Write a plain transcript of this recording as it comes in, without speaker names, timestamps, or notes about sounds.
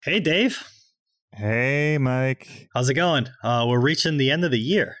Hey, Dave. Hey, Mike. How's it going? We're reaching the end of the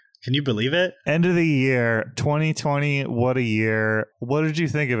year. Can you believe it? End of the year, 2020. What a year. What did you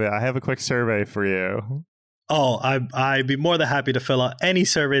think of it? I have a quick survey for you. Oh, I'd be more than happy to fill out any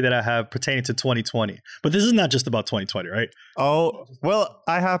survey that I have pertaining to 2020. But this is not just about 2020, right? Oh, well,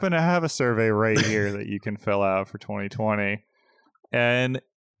 I happen to have a survey right here that you can fill out for 2020. And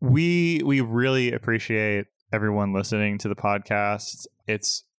we really appreciate everyone listening to the podcast.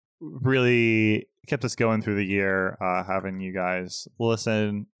 It's really kept us going through the year, having you guys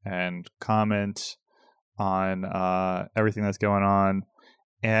listen and comment on everything that's going on.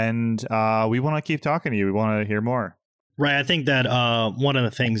 And we want to keep talking to you. We want to hear more. Right. I think that one of the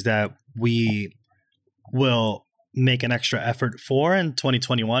things that we will make an extra effort for in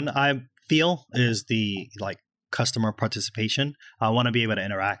 2021, I feel, is the customer participation. I want to be able to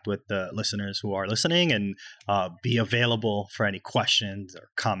interact with the listeners who are listening and be available for any questions or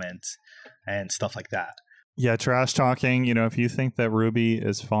comments and stuff like that. Yeah, trash talking. You know, if you think that Ruby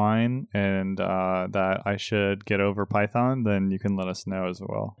is fine and that I should get over Python, then you can let us know as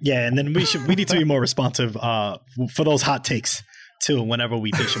well. Yeah, and then we need to be more responsive for those hot takes too whenever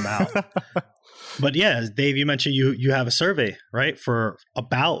we dish them out. But yeah, Dave, you mentioned you have a survey, right, for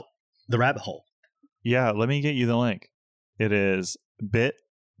about the rabbit hole. Yeah, let me get you the link. It is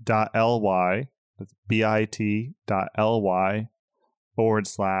bit.ly, that's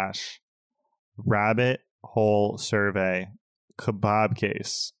bit.ly/rabbit hole survey kebab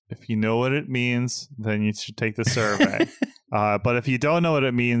case. If you know what it means, then you should take the survey. But if you don't know what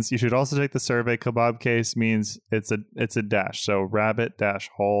it means, you should also take the survey. Kebab case means it's a dash. So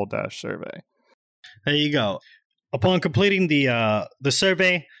rabbit-hole-survey. There you go. Upon completing the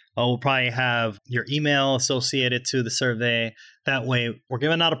survey, we'll probably have your email associated to the survey. That way, we're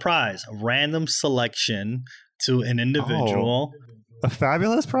giving out a prize, a random selection to an individual. Oh, a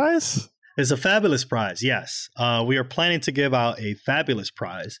fabulous prize? It's a fabulous prize, yes. We are planning to give out a fabulous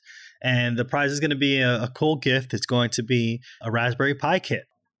prize. And the prize is going to be a cool gift. It's going to be a Raspberry Pi kit.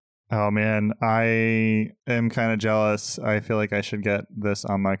 Oh, man. I am kind of jealous. I feel like I should get this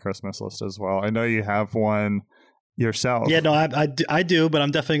on my Christmas list as well. I know you have one yourself. Yeah, no, I do, but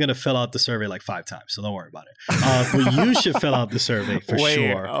I'm definitely going to fill out the survey like 5 times, so don't worry about it. But you should fill out the survey for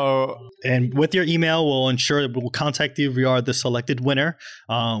sure. Oh. And with your email, we'll ensure that we'll contact you if you are the selected winner.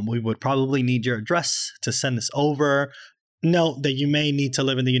 We would probably need your address to send this over. Note that you may need to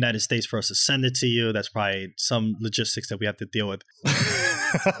live in the United States for us to send it to you. That's probably some logistics that we have to deal with.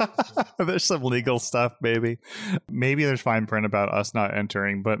 There's some legal stuff, maybe. Maybe there's fine print about us not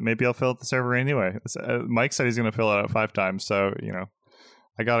entering, but maybe I'll fill out the server anyway. Mike said he's going to fill it out 5 times, so, you know,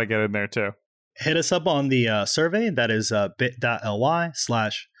 I got to get in there too. Hit us up on the survey. That is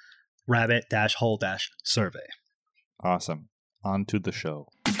bit.ly/rabbit-hole-survey. Awesome. On to the show.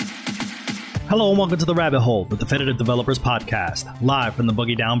 Hello and welcome to The Rabbit Hole, the Definitive Developers Podcast, live from the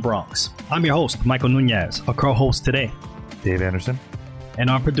Boogie Down Bronx. I'm your host, Michale Nunez, our co-host today, Dave Anderson, and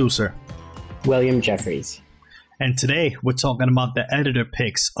our producer, William Jeffries. And today we're talking about the editor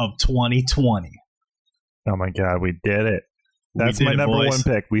picks of 2020. Oh my God, we did it. That's my number one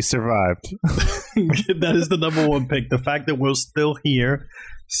pick. We survived. That is the number one pick. The fact that we're still here,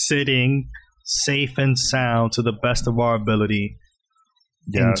 sitting safe and sound to the best of our ability.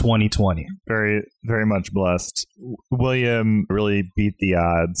 In 2020. Very, very much blessed. William really beat the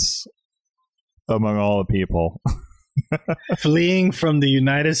odds among all the people. Fleeing from the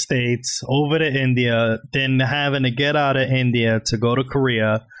United States over to India, then having to get out of India to go to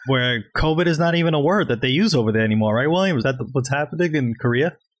Korea, where COVID is not even a word that they use over there anymore, right, William? Is that what's happening in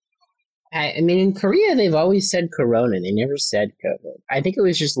Korea? I mean, in Korea, they've always said Corona. They never said COVID. I think it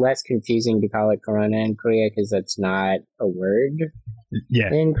was just less confusing to call it Corona in Korea because that's not a word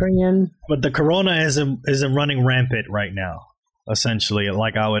in Korean. But the Corona isn't running rampant right now, essentially,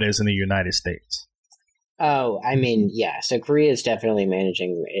 like how it is in the United States. Oh, I mean, yeah. So Korea is definitely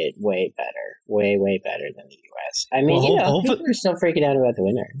managing it way better, way better than the U.S. I mean, people are still freaking out about the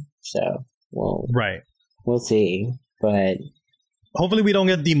winter. So, we'll see. But hopefully we don't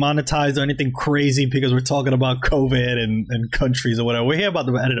get demonetized or anything crazy because we're talking about COVID and countries or whatever. We're here about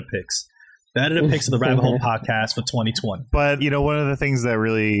the editor picks. The editor picks of the Rabbit Hole podcast for 2020. But, you know, one of the things that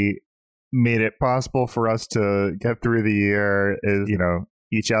really made it possible for us to get through the year is, you know,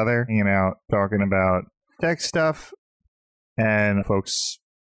 each other hanging out, talking about tech stuff, and folks,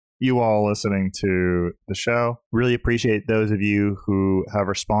 you all listening to the show. Really appreciate those of you who have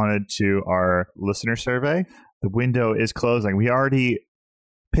responded to our listener survey. The window is closing. We already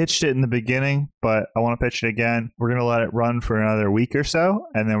pitched it in the beginning, but I want to pitch it again. We're going to let it run for another week or so,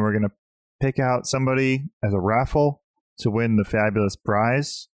 and then we're going to pick out somebody as a raffle to win the fabulous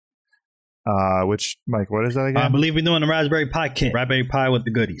prize. which, Mike, what is that again? I believe we're doing a Raspberry Pi kit. Raspberry Pi with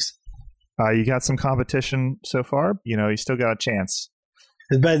the goodies. You got some competition so far. You still got a chance.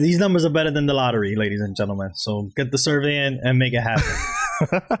 These numbers are better than the lottery, ladies and gentlemen. So get the survey in and make it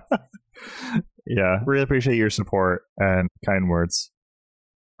happen. Yeah, really appreciate your support and kind words.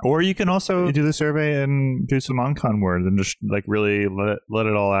 Or you can also do the survey and do some on-con words and just like really let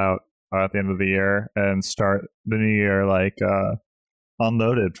it all out at the end of the year and start the new year like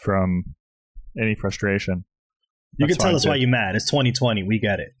unloaded from any frustration. You can tell us why you're mad. It's 2020. We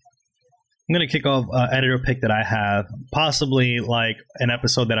get it. I'm going to kick off editor pick that I have, possibly like an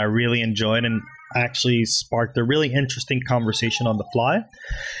episode that I really enjoyed and actually sparked a really interesting conversation on the fly.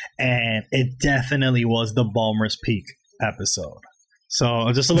 And it definitely was the Ballmer's Peak episode. So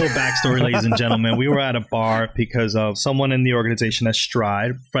just a little backstory, ladies and gentlemen. We were at a bar because of someone in the organization at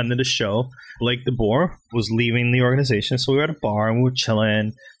Stride, friend of the show, Blake DeBoer, was leaving the organization. So we were at a bar and we were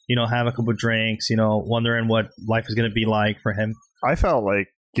chilling, having a couple of drinks, wondering what life is going to be like for him. I felt like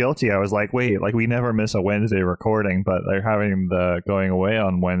guilty. I was like, wait, like we never miss a Wednesday recording, but they're having the going away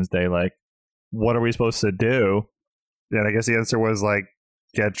on Wednesday. Like, what are we supposed to do? And I guess the answer was like,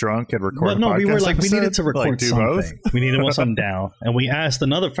 get drunk and record. Well, no, we were like, episode? We needed to record do something. Both? We needed to put something down. And we asked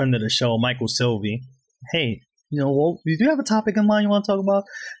another friend of the show, Michael Sylvie, hey, well, do you have a topic in mind you want to talk about?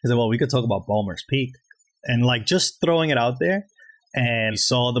 He said, well, we could talk about Ballmer's Peak. And like just throwing it out there. And we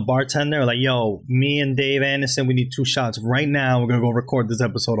saw the bartender like, yo, me and Dave Anderson, we need 2 shots right now. We're going to go record this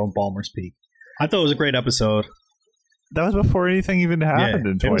episode on Ballmer's Peak. I thought it was a great episode. That was before anything even happened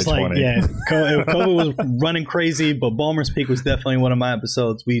in 2020. It was like, COVID was running crazy, but Ballmer's Peak was definitely one of my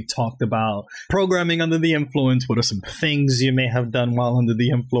episodes. We talked about programming under the influence. What are some things you may have done while under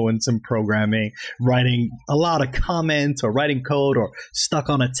the influence in programming? Writing a lot of comments or writing code or stuck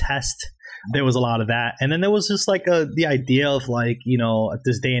on a test. There was a lot of that. And then there was just like the idea of like, at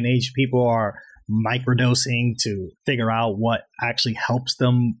this day and age, people are microdosing to figure out what actually helps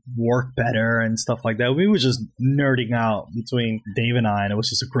them work better and stuff like that. We were just nerding out between Dave and I, and it was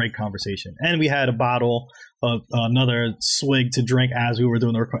just a great conversation. And we had a bottle of another swig to drink as we were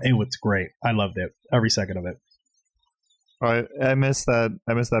doing the recording. It was great. I loved it. Every second of it. I missed that.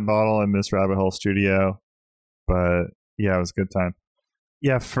 I missed that bottle. I missed Rabbit Hole Studio. But yeah, it was a good time.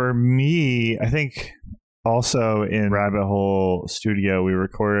 Yeah, for me, I think also in Rabbit Hole Studio, we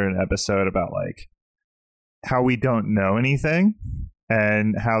recorded an episode about like how we don't know anything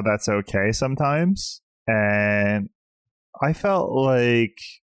and how that's okay sometimes. And I felt like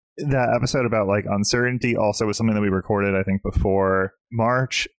that episode about like uncertainty also was something that we recorded, I think, before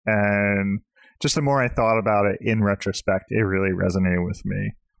March. And just the more I thought about it in retrospect, it really resonated with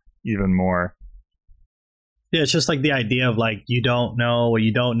me even more. Yeah, it's just like the idea of like you don't know or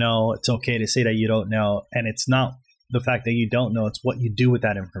you don't know. It's okay to say that you don't know. And it's not the fact that you don't know. It's what you do with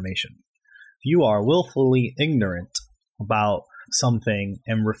that information. If you are willfully ignorant about something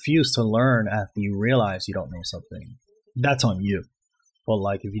and refuse to learn after you realize you don't know something, that's on you. But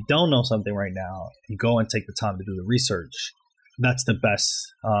like if you don't know something right now, you go and take the time to do the research. That's the best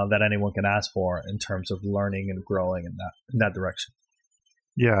that anyone can ask for in terms of learning and growing in that direction.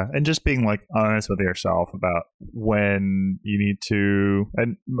 Yeah, and just being like honest with yourself about when you need to,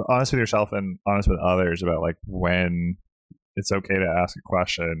 and honest with yourself and honest with others about like when it's okay to ask a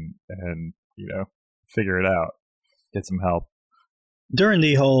question and, figure it out, get some help. During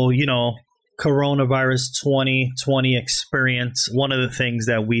the whole, coronavirus 2020 experience, one of the things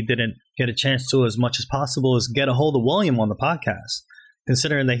that we didn't get a chance to as much as possible is get a hold of William on the podcast.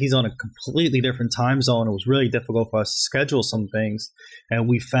 Considering that he's on a completely different time zone, it was really difficult for us to schedule some things. And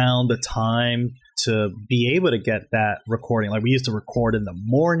we found the time to be able to get that recording. Like we used to record in the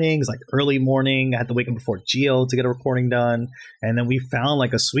mornings, like early morning. I had to wake up before Geo to get a recording done. And then we found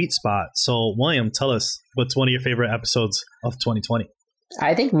like a sweet spot. So William, tell us, what's one of your favorite episodes of 2020?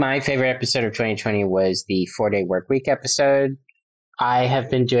 I think my favorite episode of 2020 was the 4-day work week episode. I have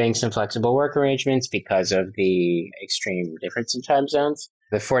been doing some flexible work arrangements because of the extreme difference in time zones.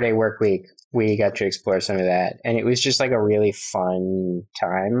 The 4-day work week, we got to explore some of that. And it was just like a really fun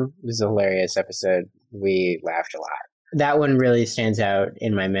time. It was a hilarious episode. We laughed a lot. That one really stands out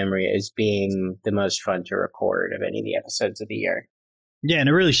in my memory as being the most fun to record of any of the episodes of the year. Yeah, and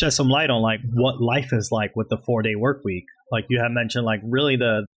it really sheds some light on like what life is like with the 4-day work week. Like you have mentioned, like really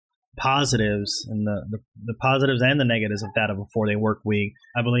the positives and the positives and the negatives of that of a 4-day work week.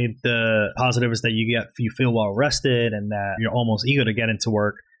 I believe the positive is that you feel well rested and that you're almost eager to get into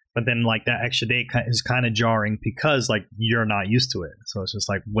work. But then like that extra day is kind of jarring because like you're not used to it. So it's just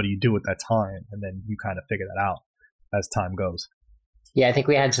like, what do you do with that time? And then you kind of figure that out as time goes. Yeah, I think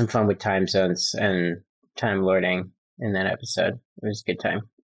we had some fun with time zones and time lording in that episode. It was a good time.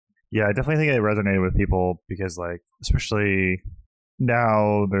 Yeah, I definitely think it resonated with people because, like, especially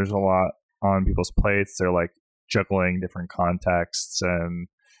now there's a lot on people's plates. They're like juggling different contexts and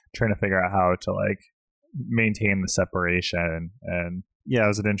trying to figure out how to like maintain the separation. And yeah, it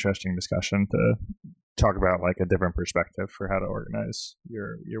was an interesting discussion to talk about like a different perspective for how to organize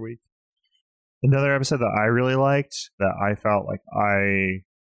your week. Another episode that I really liked, that I felt like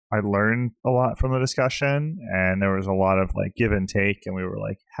I learned a lot from the discussion, and there was a lot of like give and take, and we were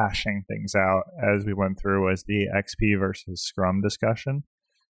like hashing things out as we went through, was the XP versus Scrum discussion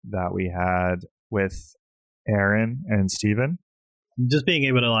that we had with Aaron and Steven. Just being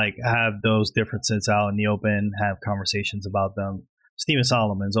able to like have those differences out in the open, have conversations about them. Steven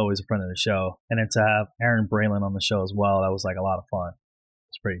Solomon's always a friend of the show, and then to have Aaron Braylon on the show as well, that was like a lot of fun.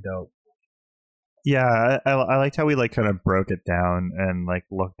 It's pretty dope. Yeah, I liked how we like kind of broke it down and like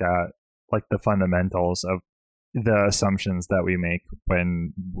looked at like the fundamentals of the assumptions that we make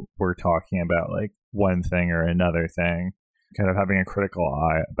when we're talking about like one thing or another thing, kind of having a critical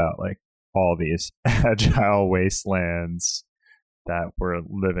eye about like all these agile wastelands that we're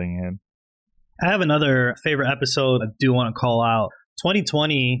living in. I have another favorite episode I do want to call out.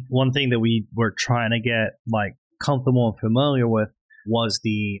 2020, one thing that we were trying to get like comfortable and familiar with was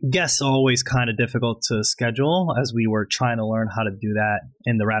the guests always kind of difficult to schedule, as we were trying to learn how to do that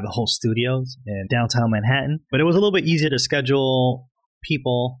in the Rabbit Hole Studios in downtown Manhattan. But it was a little bit easier to schedule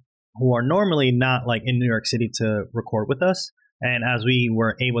people who are normally not like in New York City to record with us. And as we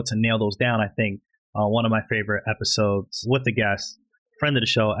were able to nail those down, I think one of my favorite episodes with the guest, friend of the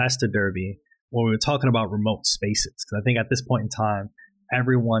show, Esther Derby, where we were talking about remote spaces. Because I think at this point in time,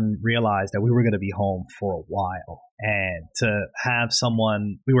 everyone realized that we were going to be home for a while. And to have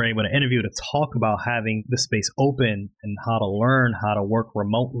someone we were able to interview to talk about having the space open and how to learn how to work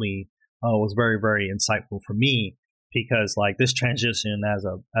remotely was very, very insightful for me, because like this transition as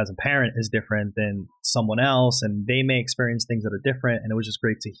a parent is different than someone else, and they may experience things that are different. And it was just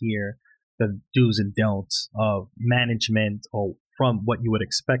great to hear the do's and don'ts of management, or from what you would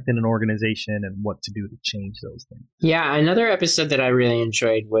expect in an organization and what to do to change those things. Yeah, another episode that I really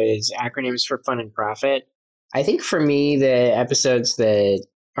enjoyed was Acronyms for Fun and Profit. I think for me, the episodes that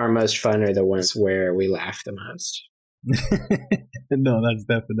are most fun are the ones where we laugh the most. No, that's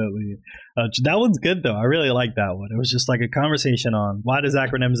definitely that one's good though. I really like that one. It was just like a conversation on why does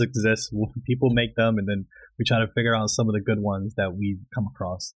acronyms exist, when people make them, and then we try to figure out some of the good ones that we've come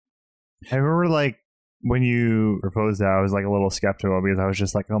across. I remember like when you proposed that, I was like a little skeptical because I was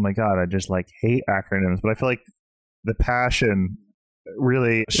just like, oh my God, I just like hate acronyms. But I feel like the passion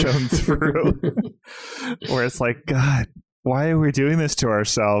really shone through where it's like, God, why are we doing this to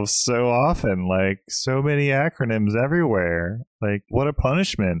ourselves so often? Like so many acronyms everywhere. Like what a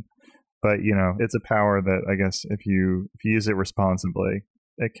punishment. But you know, it's a power that I guess if you use it responsibly,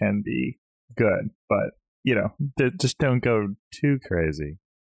 it can be good. But you know, just don't go too crazy.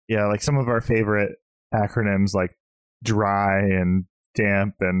 Yeah, like some of our favorite acronyms like dry and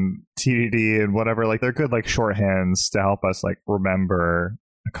damp and TDD and whatever, like they're good like shorthands to help us like remember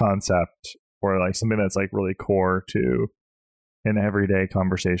a concept or like something that's like really core to an everyday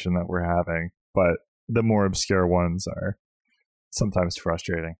conversation that we're having. But the more obscure ones are sometimes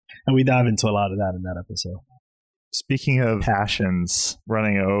frustrating. And we dive into a lot of that in that episode. Speaking of passions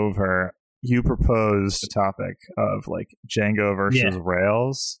running over, you proposed a topic of like Django versus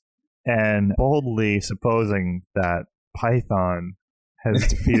Rails, and boldly supposing that Python has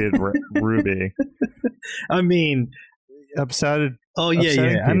defeated Ruby. I mean, upsetted. Oh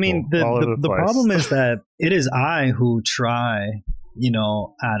yeah. I mean, the problem is that it is I who try,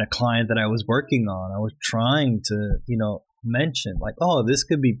 at a client that I was working on. I was trying to, mention like, oh, this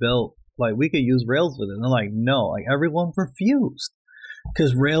could be built, like we could use Rails with it. And they're like, no, like everyone refused.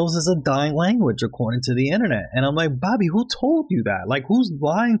 Because Rails is a dying language according to the internet. And I'm like, Bobby, who told you that? Like, who's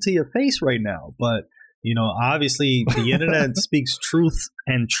lying to your face right now? But, obviously the internet speaks truth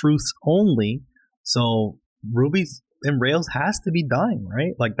and truth only. So Ruby and Rails has to be dying,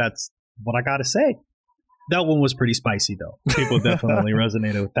 right? Like, that's what I got to say. That one was pretty spicy, though. People definitely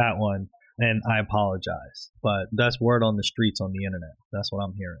resonated with that one. And I apologize. But that's word on the streets on the internet. That's what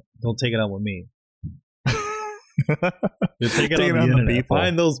I'm hearing. Don't take it up with me. Take it on the internet.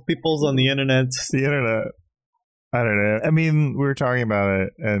 Find those peoples on the internet. The internet. I don't know. I mean, we were talking about it,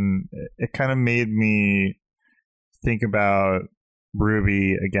 and it kind of made me think about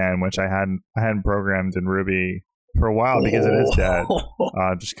Ruby again, which I hadn't programmed in Ruby for a while because it is dead,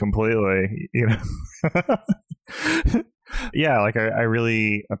 just completely. Yeah, like I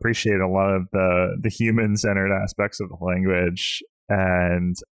really appreciate a lot of the human-centered aspects of the language.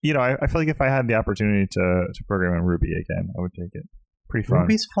 And, I feel like if I had the opportunity to program in Ruby again, I would take it Pretty fun.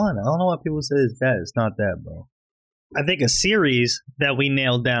 RWBY's fun. I don't know why people say it's dead. It's not dead, bro. I think a series that we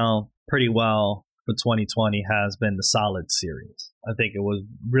nailed down pretty well for 2020 has been the Solid series. I think it was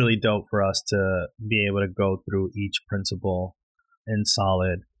really dope for us to be able to go through each principle in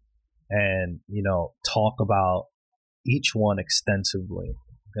Solid and, talk about each one extensively.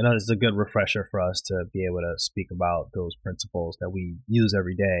 It's a good refresher for us to be able to speak about those principles that we use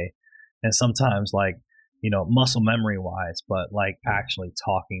every day. And sometimes muscle memory wise, but actually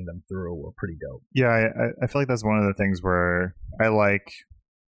talking them through were pretty dope. Yeah, I feel like that's one of the things where I like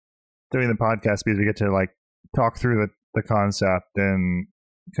doing the podcast because we get to talk through the concept and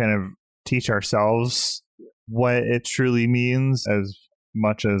kind of teach ourselves what it truly means as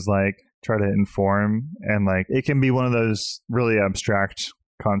much as try to inform. And it can be one of those really abstract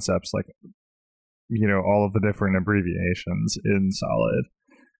concepts, all of the different abbreviations in Solid,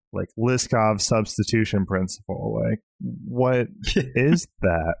 Liskov substitution principle. What is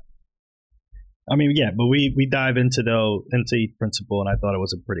that? I mean, yeah, but we dive into each principle, and I thought it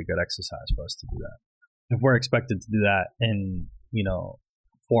was a pretty good exercise for us to do that. If we're expected to do that in,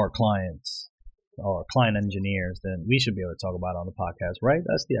 for clients or client engineers, then we should be able to talk about it on the podcast, right?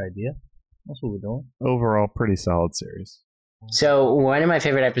 That's the idea. That's what we're doing. Overall, pretty solid series. So one of my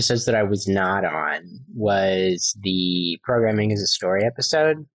favorite episodes that I was not on was the Programming as a Story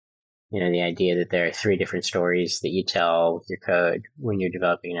episode. The idea that there are 3 different stories that you tell with your code when you're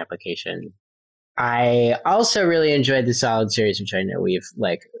developing an application. I also really enjoyed the Solid series, which I know we've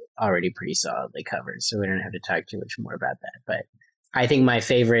already pretty solidly covered, so we don't have to talk too much more about that. But I think my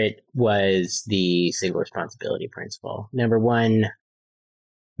favorite was the single responsibility principle. Number 1,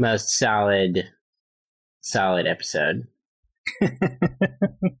 most solid episode. The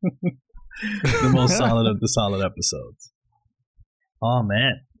most solid of the solid episodes. Oh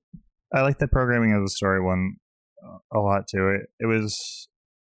man, I like the Programming as a Story one a lot too. It was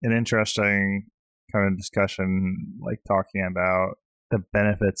an interesting kind of discussion, talking about the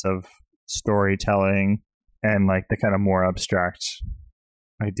benefits of storytelling and the kind of more abstract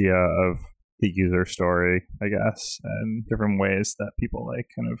idea of the user story, I guess, and different ways that people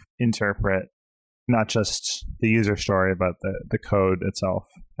kind of interpret not just the user story, but the code itself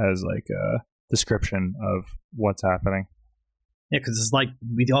as a description of what's happening. Yeah, because it's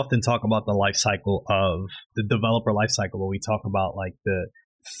we often talk about the life cycle of the developer life cycle, but we talk about the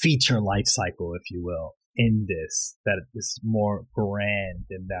feature life cycle, if you will, in this, that is more grand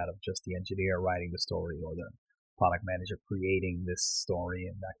than that of just the engineer writing the story or the product manager creating this story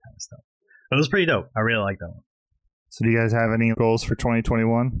and that kind of stuff. But it was pretty dope. I really like that one. So do you guys have any goals for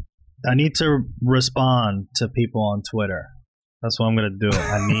 2021? I need to respond to people on Twitter. That's what I'm going to do.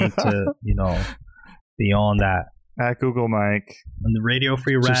 I need to, be on that. At Google Mike. On the Radio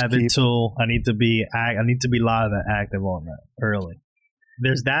Free Rabbit tool, I need to be live and active on that early.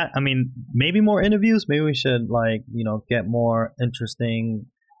 There's that. I mean, maybe more interviews. Maybe we should get more interesting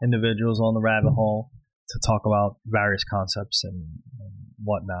individuals on the rabbit hole to talk about various concepts and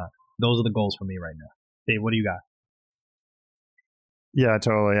whatnot. Those are the goals for me right now. Dave, what do you got? Yeah,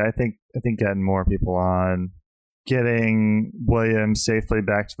 totally. I think getting more people on, getting William safely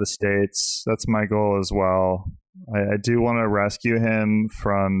back to the States, that's my goal as well. I do want to rescue him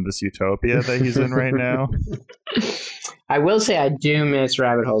from this utopia that he's in right now. I will say I do miss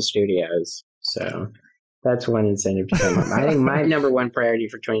Rabbit Hole Studios, so that's one incentive to come up. I think my number 1 priority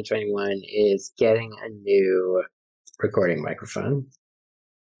for 2021 is getting a new recording microphone.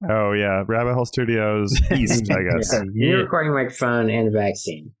 Oh yeah, Rabbit Hole Studios East, I guess. New recording microphone and a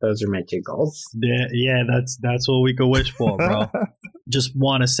vaccine. Those are my 2 goals. Yeah, that's what we could wish for, bro. Just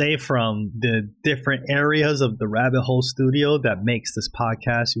want to say, from the different areas of the Rabbit Hole Studio that makes this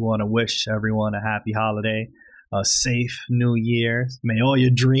podcast, we want to wish everyone a happy holiday, a safe new year. May all your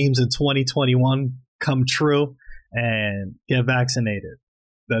dreams in 2021 come true, and get vaccinated.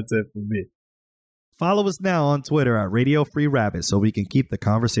 That's it for me. Follow us now on Twitter at Radio Free Rabbit so we can keep the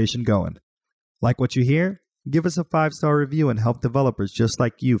conversation going. Like what you hear? Give us a 5-star review and help developers just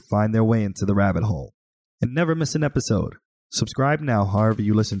like you find their way into the rabbit hole. And never miss an episode. Subscribe now however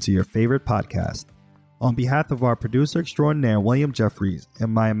you listen to your favorite podcast. On behalf of our producer extraordinaire, William Jeffries,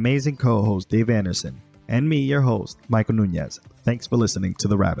 and my amazing co-host, Dave Anderson, and me, your host, Michael Nunez, thanks for listening to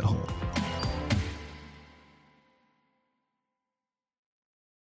The Rabbit Hole.